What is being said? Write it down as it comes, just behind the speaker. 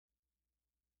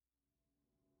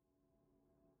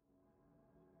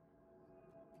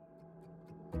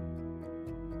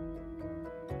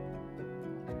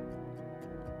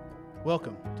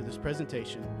Welcome to this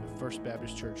presentation of First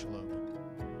Baptist Church Loeb.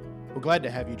 We're glad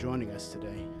to have you joining us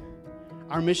today.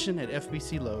 Our mission at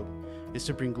FBC Loeb is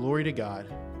to bring glory to God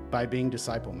by being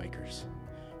disciple makers.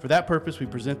 For that purpose, we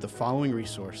present the following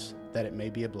resource, that it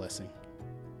may be a blessing.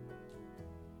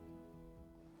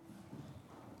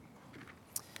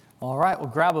 All right, we'll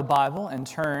grab a Bible and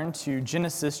turn to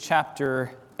Genesis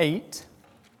chapter 8.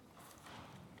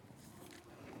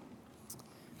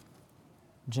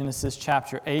 Genesis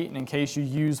chapter 8, and in case you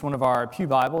use one of our pew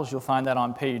Bibles, you'll find that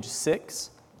on page 6.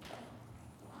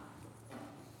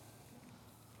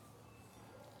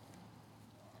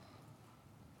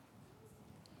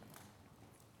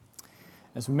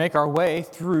 As we make our way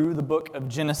through the book of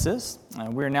Genesis,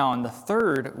 we're now in the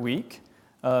third week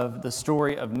of the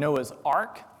story of Noah's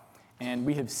Ark, and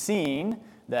we have seen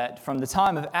that from the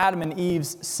time of Adam and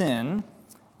Eve's sin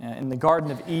in the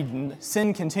Garden of Eden,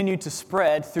 sin continued to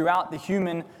spread throughout the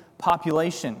human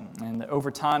population. And over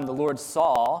time, the Lord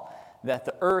saw that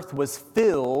the earth was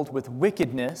filled with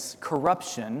wickedness,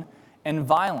 corruption, and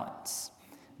violence.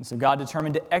 And so God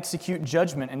determined to execute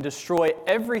judgment and destroy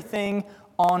everything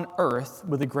on earth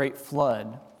with a great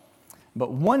flood.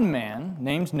 But one man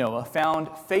named Noah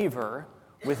found favor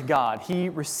with God. He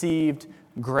received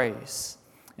grace.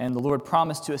 And the Lord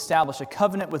promised to establish a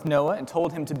covenant with Noah and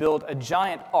told him to build a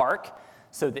giant ark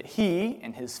so that he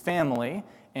and his family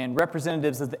and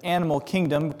representatives of the animal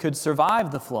kingdom could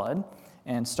survive the flood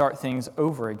and start things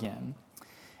over again.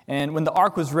 And when the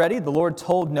ark was ready, the Lord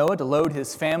told Noah to load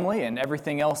his family and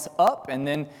everything else up, and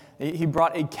then he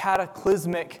brought a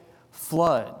cataclysmic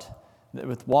flood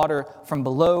with water from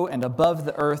below and above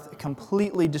the earth,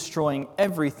 completely destroying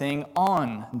everything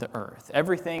on the earth,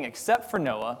 everything except for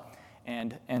Noah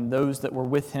and those that were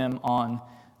with him on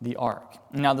the ark.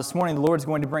 Now this morning the Lord is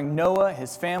going to bring Noah,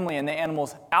 his family, and the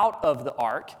animals out of the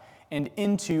ark and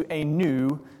into a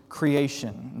new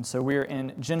creation. And so we're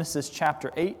in Genesis chapter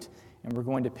 8, and we're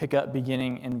going to pick up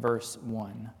beginning in verse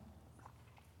 1.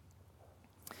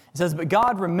 It says, "But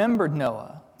God remembered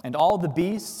Noah and all the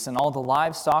beasts and all the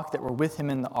livestock that were with him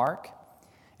in the ark.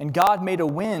 And God made a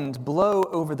wind blow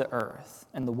over the earth,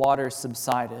 and the waters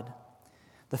subsided.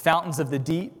 The fountains of the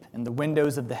deep and the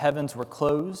windows of the heavens were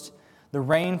closed. The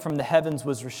rain from the heavens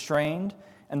was restrained,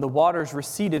 and the waters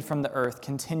receded from the earth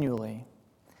continually.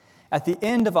 At the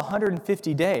end of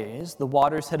 150 days, the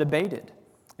waters had abated.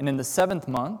 And in the 7th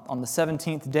month, on the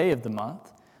 17th day of the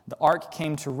month, the ark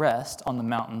came to rest on the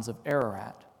mountains of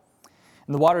Ararat.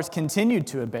 And the waters continued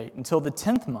to abate until the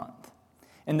 10th month.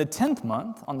 In the 10th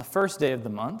month, on the 1st day of the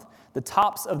month, the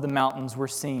tops of the mountains were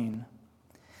seen.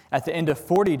 At the end of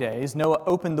 40 days, Noah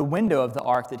opened the window of the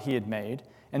ark that he had made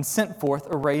and sent forth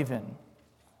a raven.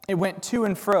 It went to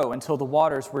and fro until the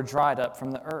waters were dried up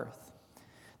from the earth.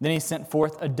 Then he sent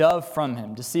forth a dove from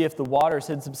him to see if the waters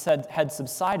had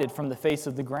subsided from the face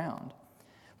of the ground.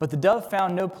 But the dove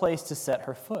found no place to set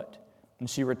her foot, and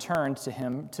she returned to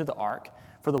him to the ark,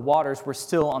 for the waters were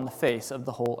still on the face of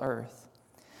the whole earth.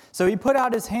 So he put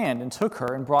out his hand and took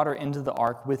her and brought her into the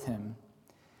ark with him.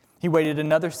 He waited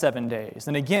another 7 days,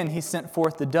 and again he sent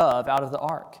forth the dove out of the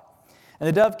ark. And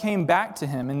the dove came back to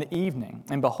him in the evening,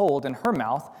 and behold, in her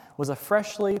mouth was a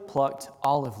freshly plucked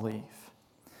olive leaf.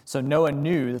 So Noah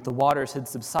knew that the waters had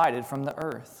subsided from the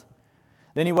earth.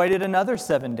 Then he waited another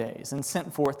 7 days and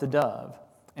sent forth the dove,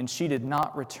 and she did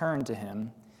not return to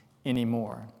him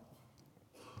anymore."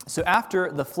 So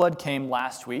after the flood came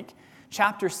last week,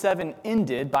 chapter 7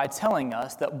 ended by telling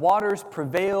us that waters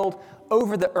prevailed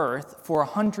over the earth for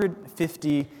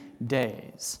 150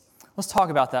 days. Let's talk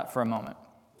about that for a moment.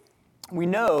 We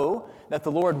know that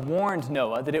the Lord warned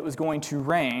Noah that it was going to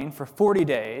rain for 40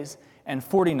 days and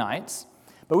 40 nights,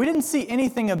 but we didn't see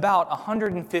anything about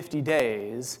 150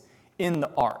 days in the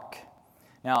ark.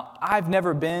 Now, I've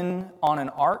never been on an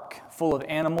ark full of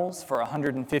animals for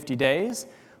 150 days,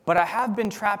 but I have been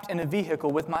trapped in a vehicle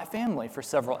with my family for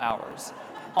several hours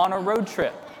on a road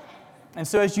trip. And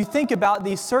so as you think about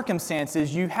these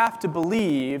circumstances, you have to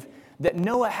believe that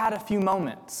Noah had a few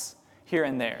moments here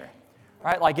and there.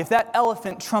 Right? Like if that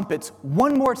elephant trumpets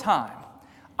one more time,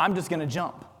 I'm just going to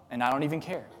jump, and I don't even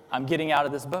care. I'm getting out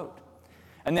of this boat.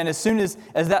 And then as soon as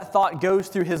that thought goes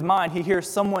through his mind, he hears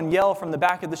someone yell from the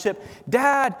back of the ship,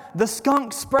 "Dad, the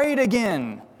skunk sprayed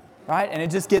again!" Right? And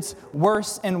it just gets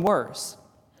worse and worse.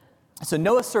 So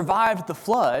Noah survived the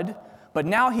flood, but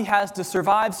now he has to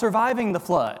survive surviving the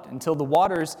flood until the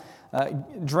waters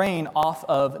drain off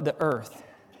of the earth.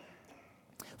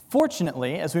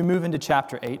 Fortunately, as we move into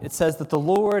chapter 8, it says that the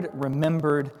Lord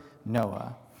remembered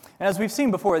Noah. And as we've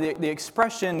seen before, the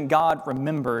expression God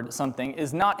remembered something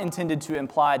is not intended to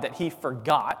imply that he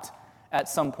forgot at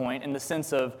some point in the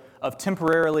sense of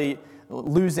temporarily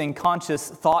losing conscious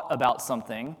thought about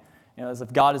something. As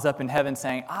if God is up in heaven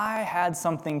saying, I had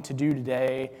something to do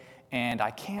today, and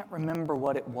I can't remember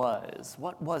what it was.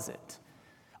 What was it?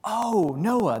 Oh,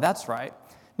 Noah, that's right.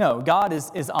 No, God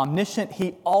is omniscient.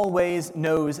 He always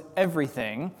knows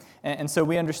everything. And so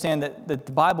we understand that the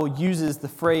Bible uses the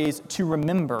phrase to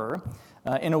remember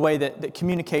in a way that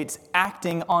communicates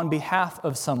acting on behalf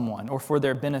of someone or for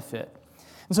their benefit.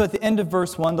 And so at the end of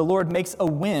verse 1, the Lord makes a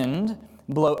wind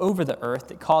blow over the earth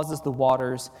that causes the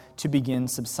waters to begin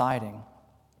subsiding.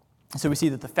 So we see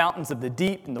that the fountains of the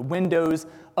deep and the windows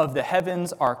of the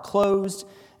heavens are closed,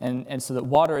 and so that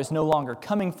water is no longer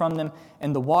coming from them,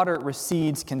 and the water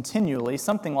recedes continually,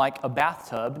 something like a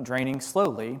bathtub draining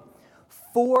slowly,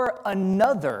 for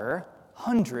another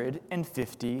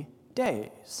 150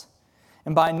 days.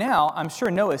 And by now, I'm sure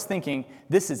Noah's thinking,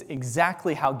 this is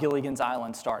exactly how Gilligan's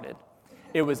Island started.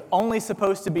 It was only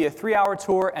supposed to be a 3-hour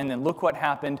tour, and then look what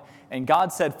happened. And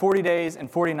God said 40 days and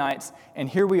 40 nights, and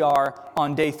here we are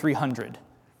on day 300.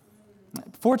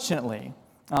 Fortunately,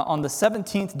 on the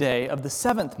 17th day of the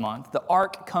 7th month, the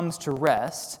ark comes to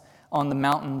rest on the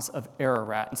mountains of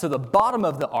Ararat. And so the bottom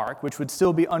of the ark, which would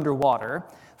still be underwater,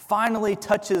 finally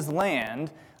touches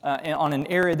land on an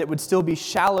area that would still be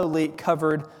shallowly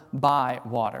covered by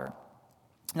water.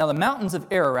 Now, the mountains of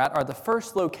Ararat are the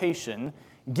first location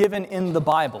given in the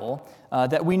Bible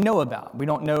that we know about. We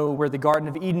don't know where the Garden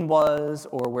of Eden was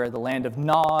or where the land of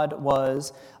Nod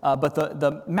was, but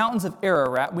the mountains of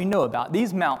Ararat we know about.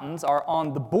 These mountains are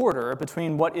on the border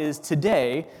between what is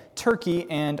today Turkey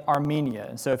and Armenia.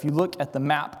 And so if you look at the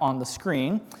map on the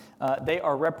screen, they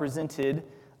are represented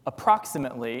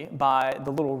approximately by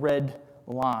the little red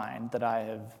line that I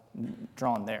have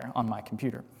drawn there on my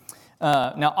computer.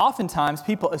 Now, oftentimes,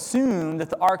 people assume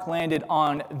that the ark landed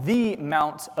on the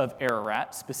Mount of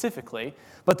Ararat specifically,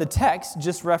 but the text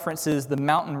just references the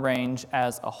mountain range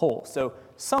as a whole, so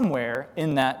somewhere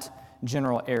in that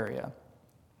general area.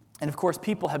 And of course,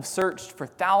 people have searched for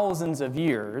thousands of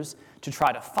years to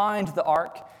try to find the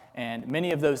ark, and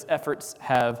many of those efforts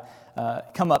have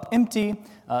come up empty.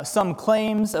 Some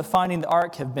claims of finding the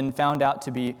ark have been found out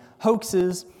to be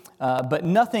hoaxes. But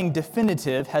nothing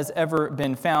definitive has ever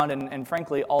been found, and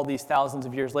frankly, all these thousands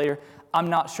of years later, I'm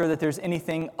not sure that there's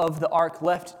anything of the ark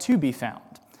left to be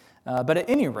found. But at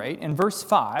any rate, in verse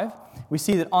 5, we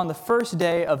see that on the first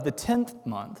day of the 10th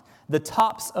month, the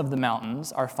tops of the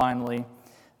mountains are finally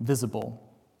visible.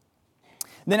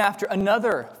 Then after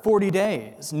another 40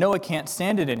 days, Noah can't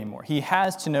stand it anymore. He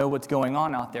has to know what's going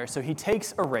on out there, so he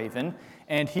takes a raven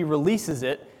and he releases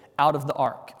it out of the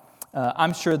ark.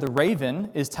 I'm sure the raven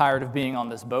is tired of being on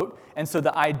this boat, and so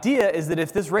the idea is that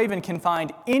if this raven can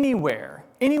find anywhere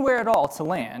at all to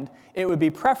land, it would be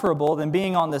preferable than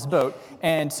being on this boat,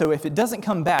 and so if it doesn't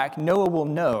come back, Noah will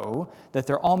know that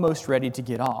they're almost ready to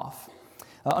get off.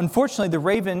 Unfortunately, the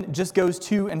raven just goes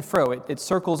to and fro. It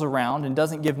circles around and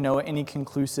doesn't give Noah any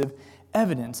conclusive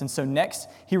evidence, and so next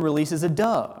he releases a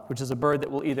dove, which is a bird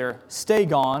that will either stay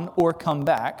gone or come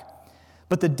back.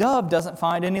 But the dove doesn't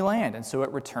find any land, and so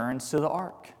it returns to the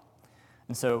ark.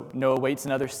 And so Noah waits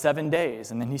another 7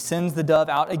 days, and then he sends the dove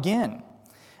out again.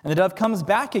 And the dove comes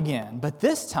back again, but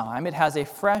this time it has a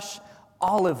fresh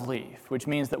olive leaf, which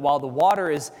means that while the water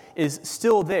is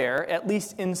still there, at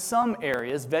least in some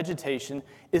areas, vegetation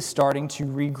is starting to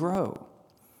regrow.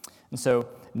 And so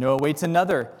Noah waits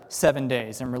another 7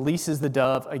 days and releases the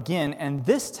dove again, and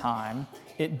this time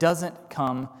it doesn't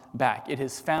come back. It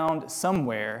has found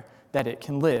somewhere that it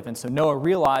can live. And so Noah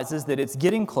realizes that it's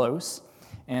getting close,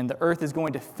 and the earth is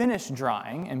going to finish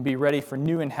drying and be ready for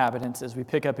new inhabitants as we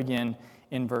pick up again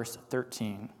in verse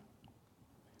 13.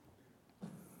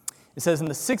 It says, in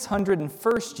the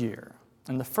 601st year,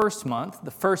 in the first month, the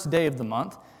first day of the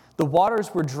month, the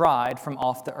waters were dried from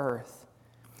off the earth.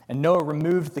 And Noah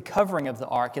removed the covering of the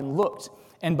ark and looked,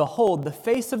 and behold, the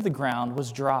face of the ground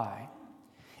was dry.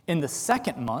 In the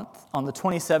second month, on the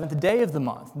 27th day of the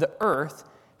month, the earth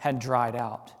had dried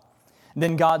out.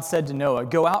 Then God said to Noah,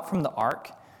 go out from the ark,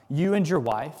 you and your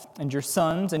wife, and your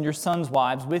sons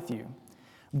wives with you.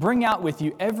 Bring out with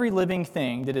you every living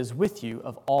thing that is with you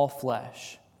of all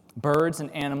flesh, birds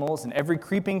and animals, and every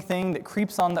creeping thing that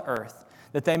creeps on the earth,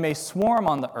 that they may swarm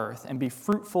on the earth and be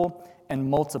fruitful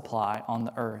and multiply on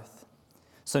the earth.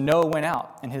 So Noah went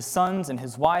out, and his sons and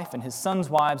his wife and his sons'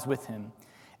 wives with him.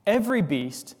 Every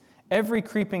beast, every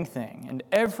creeping thing, and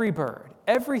every bird,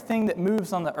 everything that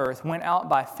moves on the earth went out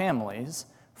by families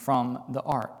from the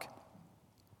ark.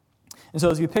 And so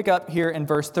as we pick up here in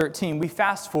verse 13, we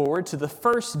fast forward to the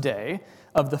first day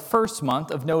of the first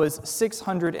month of Noah's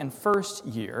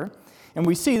 601st year. And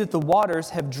we see that the waters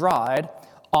have dried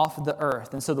off the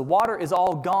earth. And so the water is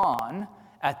all gone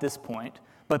at this point,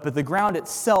 but the ground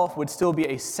itself would still be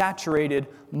a saturated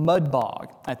mud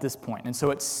bog at this point. And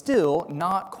so it's still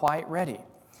not quite ready.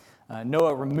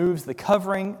 Noah removes the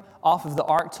covering off of the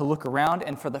ark to look around,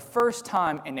 and for the first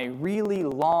time in a really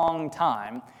long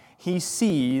time, he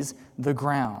sees the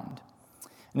ground.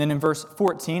 And then in verse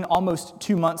 14, almost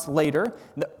 2 months later,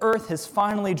 the earth has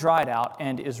finally dried out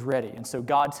and is ready. And so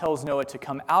God tells Noah to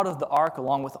come out of the ark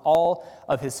along with all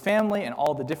of his family and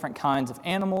all the different kinds of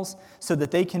animals so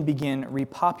that they can begin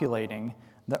repopulating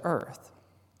the earth.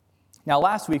 Now,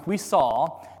 last week we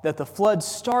saw that the flood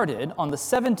started on the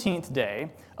 17th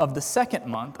day of the second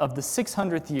month of the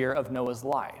 600th year of Noah's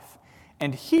life.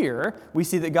 And here we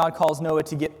see that God calls Noah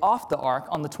to get off the ark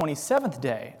on the 27th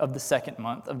day of the second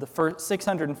month of the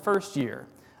 601st year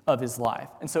of his life.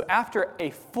 And so after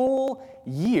a full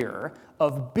year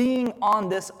of being on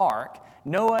this ark,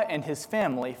 Noah and his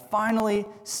family finally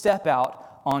step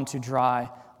out onto dry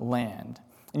land.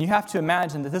 And you have to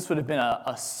imagine that this would have been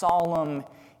a solemn,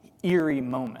 eerie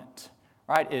moment,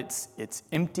 right? It's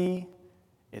empty,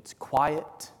 it's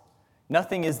quiet.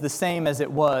 Nothing is the same as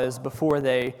it was before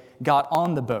they got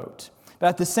on the boat. But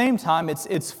at the same time,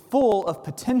 it's full of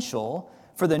potential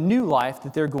for the new life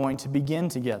that they're going to begin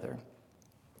together.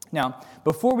 Now,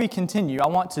 before we continue, I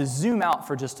want to zoom out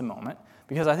for just a moment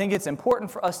because I think it's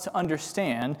important for us to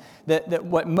understand that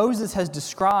what Moses has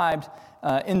described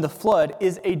in the flood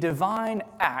is a divine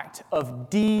act of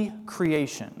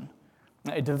decreation.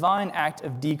 A divine act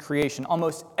of decreation.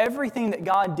 Almost everything that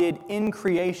God did in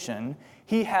creation,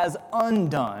 he has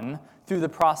undone through the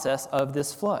process of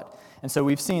this flood. And so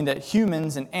we've seen that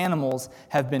humans and animals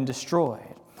have been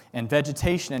destroyed, and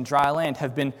vegetation and dry land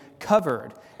have been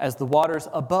covered as the waters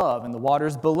above and the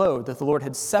waters below that the Lord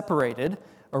had separated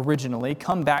originally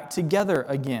come back together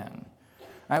again.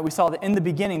 Right? We saw that in the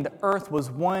beginning the earth was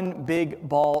one big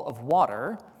ball of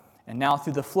water, and now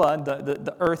through the flood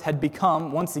the earth had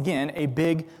become once again a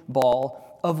big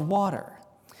ball of water.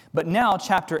 But now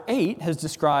chapter 8 has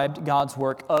described God's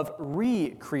work of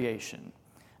recreation.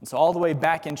 And so all the way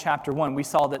back in chapter 1, we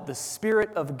saw that the Spirit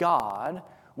of God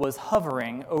was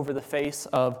hovering over the face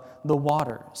of the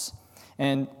waters.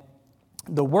 And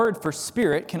the word for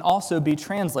spirit can also be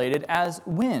translated as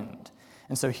wind.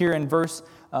 And so here in verse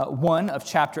 1 of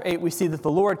chapter 8, we see that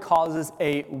the Lord causes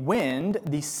a wind,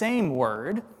 the same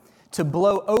word, to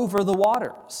blow over the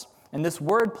waters. And this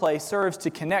wordplay serves to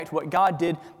connect what God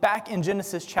did back in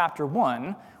Genesis chapter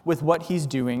 1 with what he's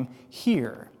doing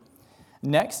here.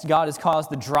 Next, God has caused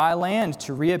the dry land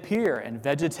to reappear and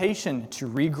vegetation to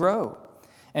regrow.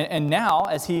 And now,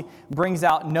 as he brings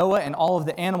out Noah and all of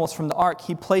the animals from the ark,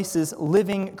 he places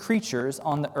living creatures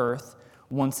on the earth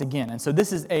once again. And so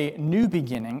this is a new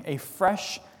beginning, a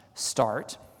fresh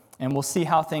start, and we'll see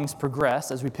how things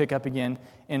progress as we pick up again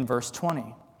in verse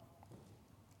 20.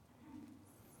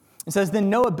 It says, "Then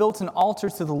Noah built an altar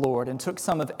to the Lord and took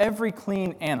some of every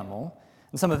clean animal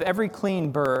and some of every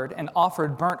clean bird and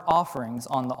offered burnt offerings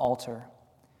on the altar.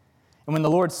 And when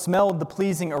the Lord smelled the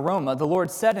pleasing aroma, the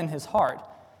Lord said in his heart,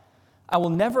 'I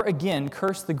will never again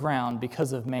curse the ground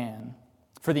because of man,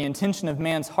 for the intention of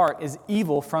man's heart is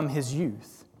evil from his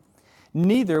youth.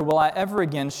 Neither will I ever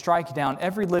again strike down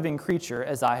every living creature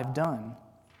as I have done.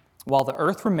 While the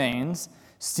earth remains,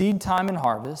 seed time and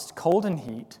harvest, cold and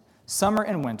heat, summer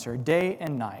and winter, day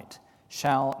and night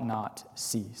shall not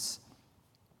cease.'"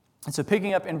 And so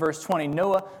picking up in verse 20,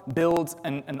 Noah builds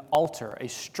an altar, a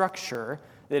structure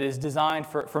that is designed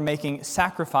for making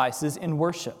sacrifices in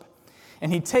worship.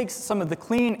 And he takes some of the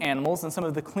clean animals and some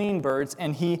of the clean birds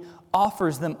and he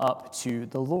offers them up to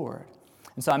the Lord.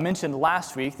 And so I mentioned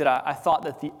last week that I thought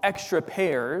that the extra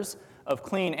pairs of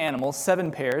clean animals,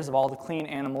 7 pairs of all the clean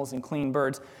animals and clean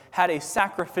birds, had a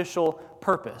sacrificial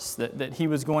purpose, that he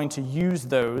was going to use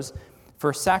those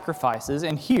for sacrifices.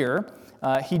 And here,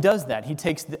 he does that. He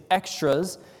takes the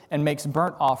extras and makes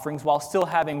burnt offerings while still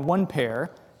having 1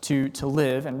 pair to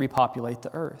live and repopulate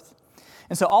the earth.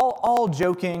 And so all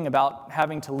joking about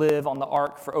having to live on the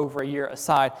ark for over a year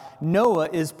aside, Noah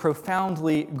is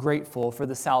profoundly grateful for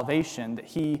the salvation that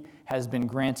he has been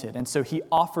granted. And so he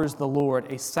offers the Lord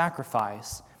a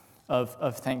sacrifice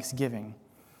of thanksgiving.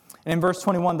 And in verse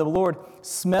 21, the Lord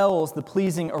smells the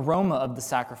pleasing aroma of the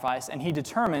sacrifice, and he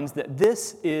determines that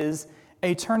this is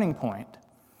a turning point.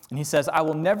 And he says, "I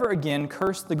will never again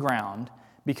curse the ground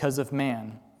because of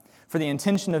man, for the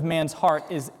intention of man's heart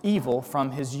is evil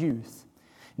from his youth.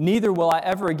 Neither will I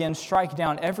ever again strike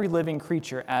down every living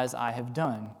creature as I have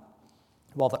done.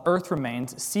 While the earth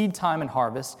remains, seed time and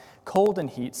harvest, cold and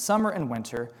heat, summer and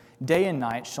winter, day and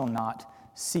night shall not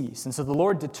cease. And so the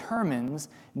Lord determines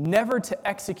never to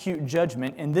execute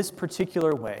judgment in this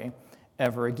particular way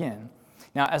ever again.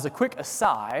 Now, as a quick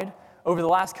aside, over the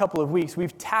last couple of weeks,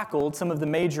 we've tackled some of the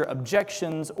major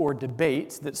objections or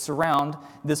debates that surround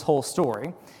this whole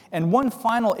story. And one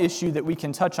final issue that we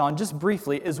can touch on just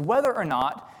briefly is whether or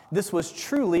not this was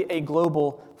truly a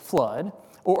global flood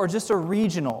or just a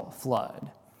regional flood.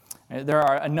 There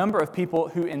are a number of people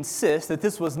who insist that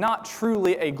this was not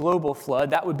truly a global flood.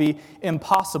 That would be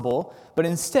impossible. But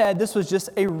instead, this was just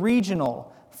a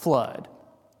regional flood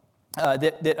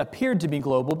that appeared to be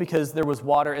global because there was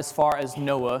water as far as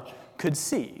Noah could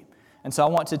see. And so I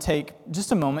want to take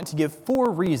just a moment to give 4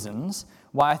 reasons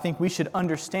why I think we should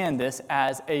understand this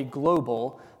as a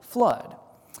global flood.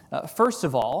 First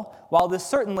of all, while this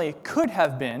certainly could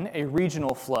have been a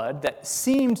regional flood that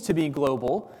seemed to be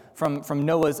global from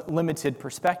Noah's limited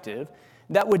perspective,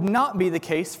 that would not be the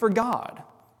case for God.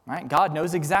 Right? God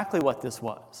knows exactly what this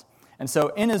was. And so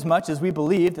inasmuch as we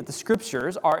believe that the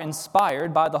Scriptures are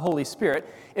inspired by the Holy Spirit,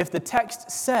 if the text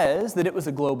says that it was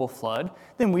a global flood,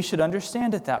 then we should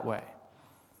understand it that way.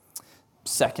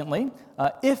 Secondly,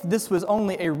 if this was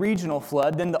only a regional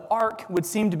flood, then the ark would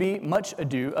seem to be much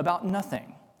ado about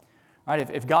nothing. Right?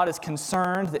 If God is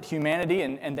concerned that humanity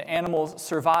and the animals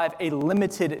survive a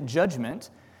limited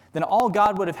judgment, then all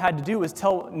God would have had to do was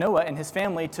tell Noah and his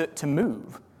family to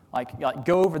move. Like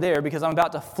go over there because I'm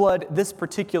about to flood this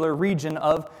particular region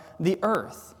of the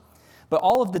earth. But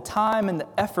all of the time and the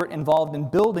effort involved in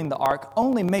building the ark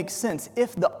only makes sense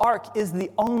if the ark is the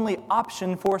only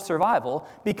option for survival,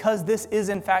 because this is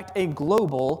in fact a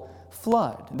global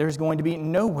flood. There's going to be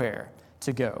nowhere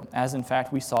to go, as in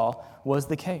fact we saw was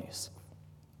the case.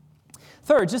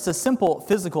 Third, just a simple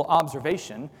physical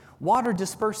observation, water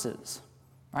disperses.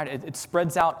 Right? It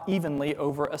spreads out evenly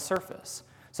over a surface.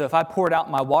 So if I poured out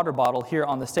my water bottle here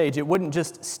on the stage, it wouldn't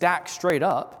just stack straight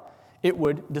up, it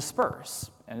would disperse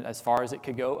and as far as it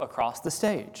could go across the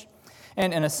stage.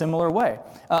 And in a similar way,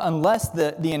 unless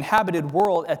the inhabited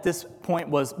world at this point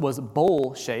was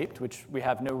bowl-shaped, which we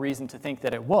have no reason to think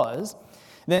that it was,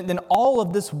 then all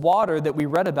of this water that we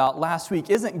read about last week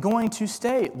isn't going to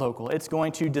stay local. It's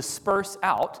going to disperse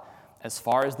out as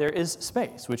far as there is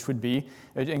space, which would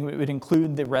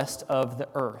include the rest of the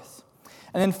earth.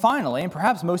 And then finally, and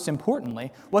perhaps most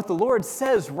importantly, what the Lord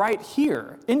says right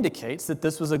here indicates that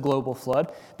this was a global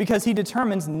flood because he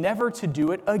determines never to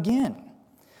do it again.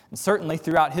 And certainly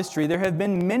throughout history, there have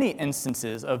been many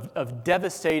instances of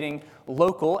devastating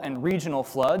local and regional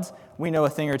floods. We know a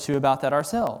thing or two about that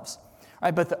ourselves.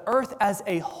 Right? But the earth as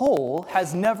a whole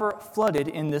has never flooded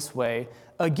in this way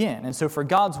again. And so for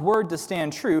God's word to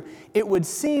stand true, it would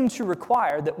seem to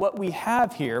require that what we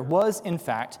have here was, in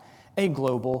fact, a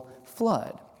global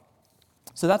flood.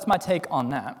 So that's my take on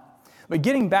that. But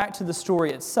getting back to the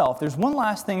story itself, there's one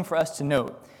last thing for us to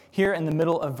note here in the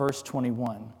middle of verse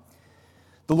 21.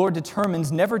 The Lord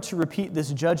determines never to repeat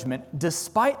this judgment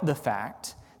despite the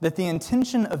fact that the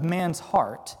intention of man's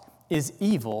heart is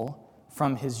evil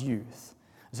from his youth.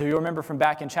 So you'll remember from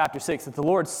back in chapter 6 that the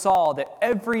Lord saw that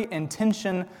every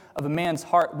intention of a man's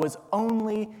heart was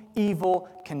only evil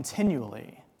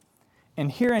continually.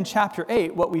 And here in chapter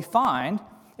 8, what we find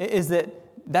is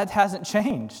that hasn't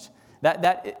changed.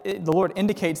 The Lord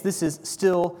indicates this is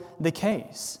still the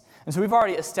case. And so we've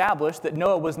already established that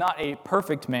Noah was not a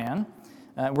perfect man.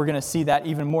 We're going to see that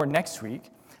even more next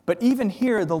week. But even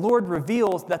here, the Lord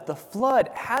reveals that the flood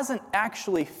hasn't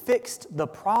actually fixed the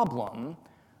problem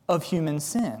of human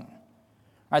sin.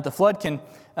 Right? The flood can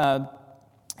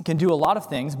do a lot of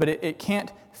things, but it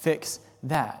can't fix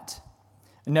that.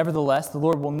 Nevertheless, the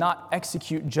Lord will not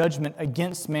execute judgment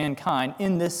against mankind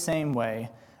in this same way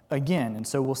again. And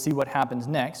so we'll see what happens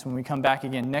next when we come back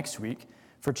again next week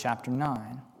for chapter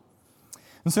 9.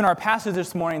 And so in our passage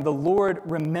this morning, the Lord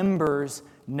remembers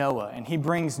Noah, and he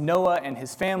brings Noah and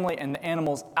his family and the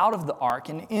animals out of the ark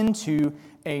and into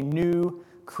a new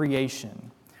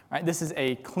creation. Right? This is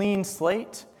a clean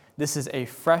slate. This is a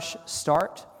fresh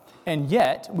start. And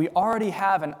yet, we already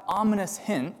have an ominous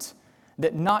hint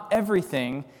that not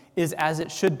everything is as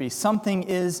it should be. Something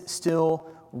is still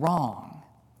wrong.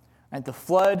 Right? The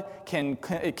flood can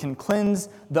cleanse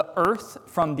the earth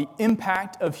from the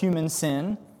impact of human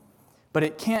sin, but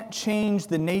it can't change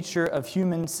the nature of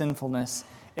human sinfulness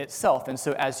itself. And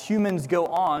so as humans go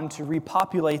on to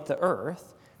repopulate the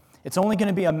earth, it's only going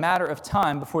to be a matter of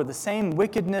time before the same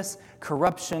wickedness,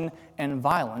 corruption, and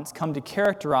violence come to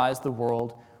characterize the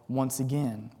world once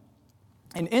again.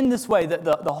 And in this way,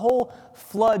 the whole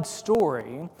flood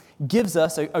story gives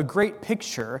us a great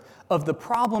picture of the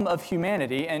problem of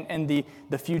humanity and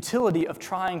the futility of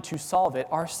trying to solve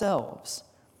it ourselves.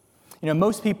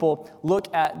 Most people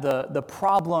look at the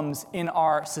problems in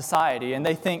our society and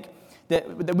they think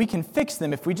that we can fix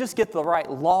them if we just get the right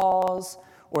laws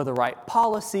or the right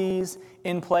policies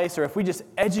in place, or if we just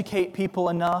educate people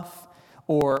enough,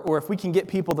 or if we can get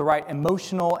people the right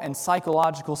emotional and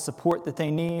psychological support that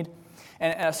they need.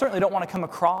 And I certainly don't want to come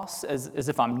across as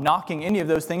if I'm knocking any of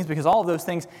those things, because all of those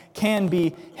things can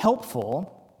be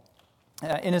helpful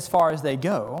in as far as they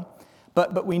go.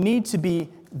 But we need to be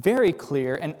very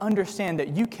clear and understand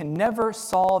that you can never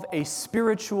solve a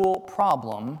spiritual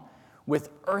problem with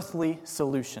earthly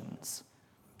solutions.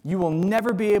 You will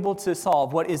never be able to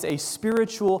solve what is a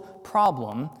spiritual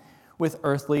problem with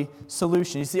earthly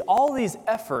solutions. You see, all these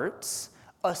efforts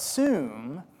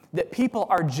assume that people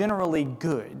are generally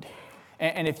good.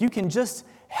 And if you can just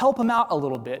help them out a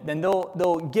little bit, then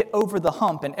they'll get over the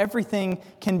hump and everything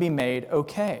can be made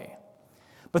okay.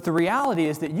 But the reality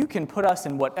is that you can put us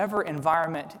in whatever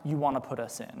environment you want to put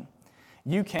us in.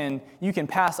 You can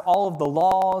pass all of the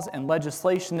laws and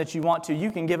legislation that you want to.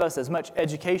 You can give us as much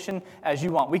education as you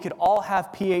want. We could all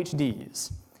have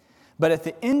PhDs. But at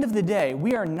the end of the day,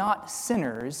 we are not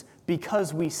sinners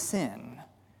because we sin.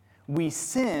 We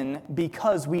sin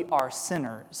because we are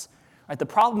sinners. Right? The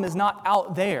problem is not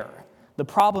out there. The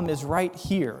problem is right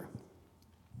here.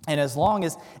 And as long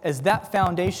as that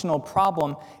foundational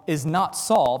problem is not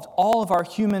solved, all of our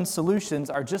human solutions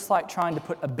are just like trying to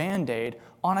put a Band-Aid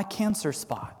on a cancer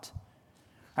spot.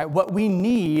 Right? What we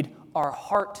need are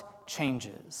heart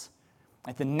changes.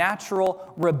 Right? The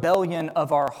natural rebellion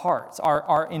of our hearts,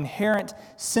 our inherent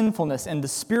sinfulness, and the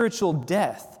spiritual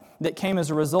death that came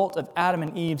as a result of Adam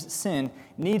and Eve's sin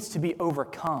needs to be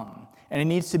overcome, and it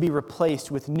needs to be replaced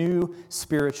with new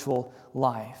spiritual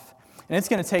life. And it's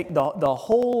going to take the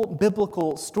whole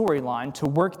biblical storyline to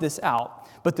work this out.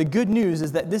 But the good news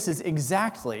is that this is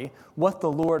exactly what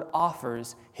the Lord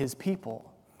offers his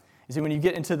people. You see, when you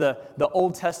get into the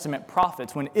Old Testament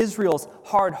prophets, when Israel's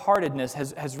hard-heartedness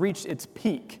has reached its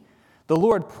peak, the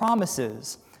Lord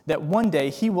promises that one day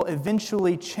he will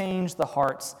eventually change the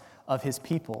hearts of his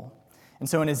people. And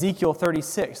so in Ezekiel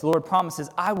 36, the Lord promises,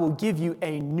 I will give you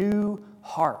a new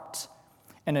heart,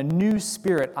 and a new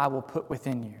spirit I will put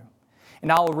within you.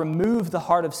 And I will remove the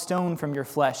heart of stone from your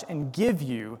flesh and give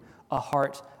you a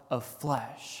heart of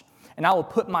flesh. And I will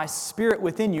put my spirit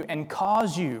within you and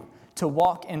cause you to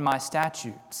walk in my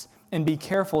statutes and be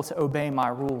careful to obey my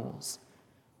rules.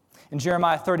 In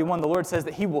Jeremiah 31, the Lord says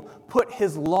that he will put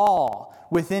his law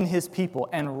within his people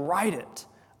and write it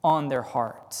on their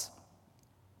hearts.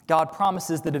 God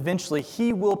promises that eventually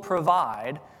he will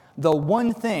provide the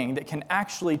one thing that can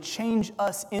actually change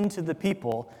us into the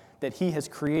people that he has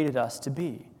created us to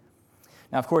be.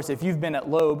 Now, of course, if you've been at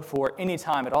Loeb for any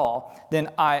time at all, then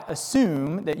I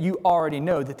assume that you already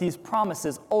know that these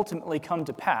promises ultimately come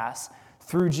to pass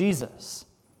through Jesus.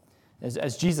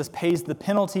 As Jesus pays the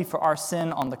penalty for our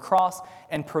sin on the cross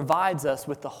and provides us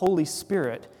with the Holy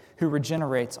Spirit who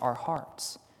regenerates our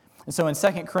hearts. And so in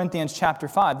 2 Corinthians chapter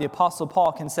 5, the Apostle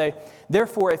Paul can say,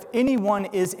 therefore, if anyone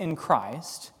is in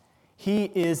Christ, he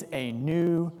is a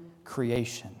new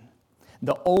creation.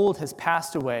 The old has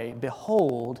passed away.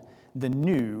 Behold, the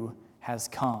new has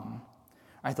come. All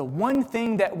right, the one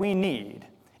thing that we need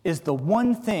is the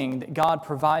one thing that God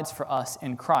provides for us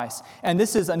in Christ. And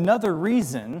this is another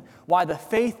reason why the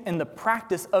faith and the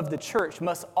practice of the church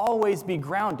must always be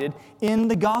grounded in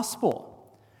the gospel.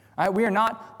 All right, we are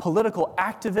not political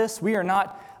activists. We're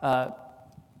not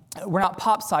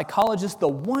pop psychologists. The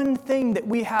one thing that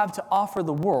we have to offer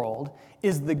the world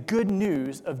is the good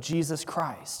news of Jesus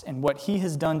Christ and what he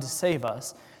has done to save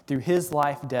us through his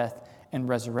life, death, and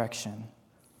resurrection.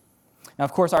 Now,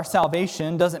 of course, our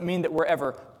salvation doesn't mean that we're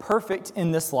ever perfect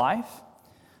in this life,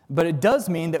 but it does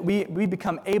mean that we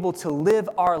become able to live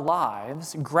our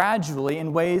lives gradually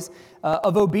in ways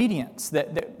of obedience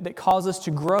that cause us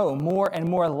to grow more and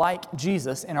more like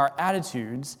Jesus in our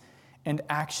attitudes and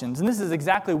actions. And this is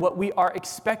exactly what we are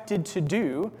expected to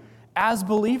do as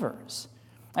believers.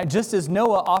 Just as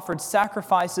Noah offered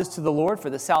sacrifices to the Lord for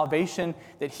the salvation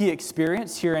that he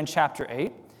experienced here in chapter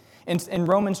 8, in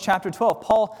Romans chapter 12,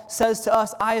 Paul says to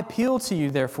us, I appeal to you,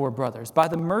 therefore, brothers, by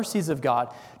the mercies of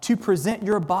God, to present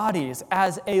your bodies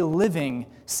as a living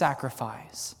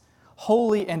sacrifice,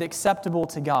 holy and acceptable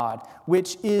to God,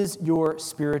 which is your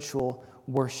spiritual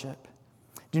worship.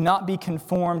 Do not be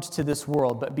conformed to this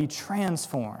world, but be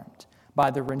transformed by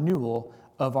the renewal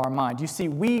of our mind. You see,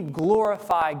 we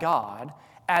glorify God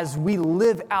as we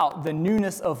live out the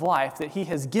newness of life that he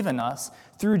has given us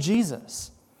through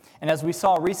Jesus. And as we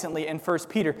saw recently in 1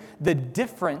 Peter, the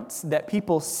difference that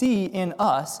people see in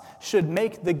us should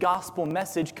make the gospel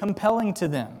message compelling to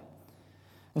them.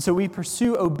 And so we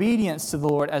pursue obedience to the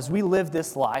Lord as we live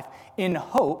this life in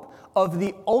hope of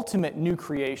the ultimate new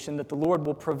creation that the Lord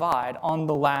will provide on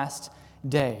the last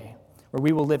day, where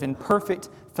we will live in perfect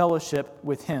fellowship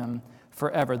with Him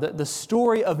forever. The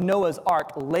story of Noah's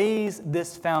Ark lays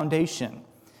this foundation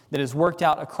that is worked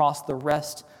out across the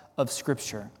rest of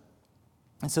Scripture.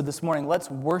 And so this morning, let's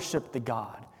worship the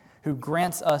God who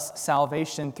grants us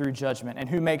salvation through judgment and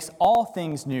who makes all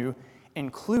things new,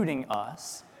 including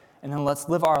us. And then let's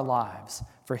live our lives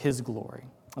for His glory.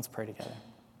 Let's pray together.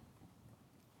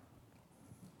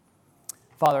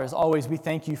 Father, as always, we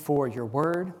thank you for your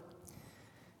word.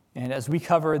 And as we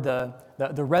cover the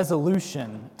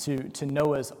resolution to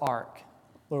Noah's Ark,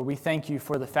 Lord, we thank you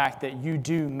for the fact that you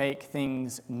do make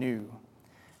things new.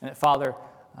 And that, Father,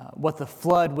 what the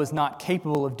flood was not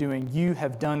capable of doing, you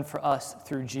have done for us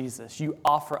through Jesus. You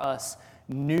offer us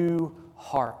new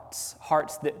hearts,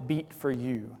 hearts that beat for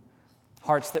you,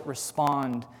 hearts that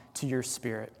respond to your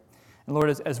Spirit. And Lord,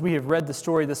 as we have read the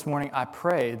story this morning, I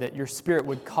pray that your Spirit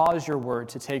would cause your word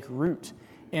to take root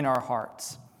in our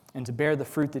hearts and to bear the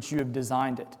fruit that you have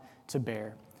designed it to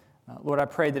bear. Lord, I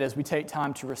pray that as we take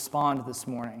time to respond this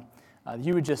morning,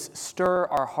 you would just stir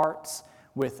our hearts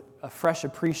with a fresh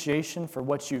appreciation for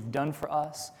what you've done for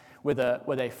us, with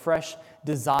a fresh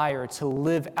desire to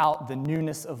live out the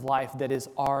newness of life that is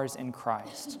ours in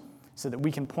Christ, so that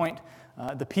we can point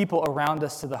the people around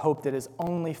us to the hope that is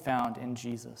only found in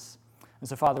Jesus. And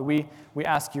so, Father, we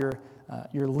ask your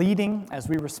leading as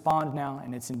we respond now,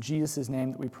 and it's in Jesus'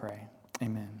 name that we pray.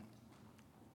 Amen.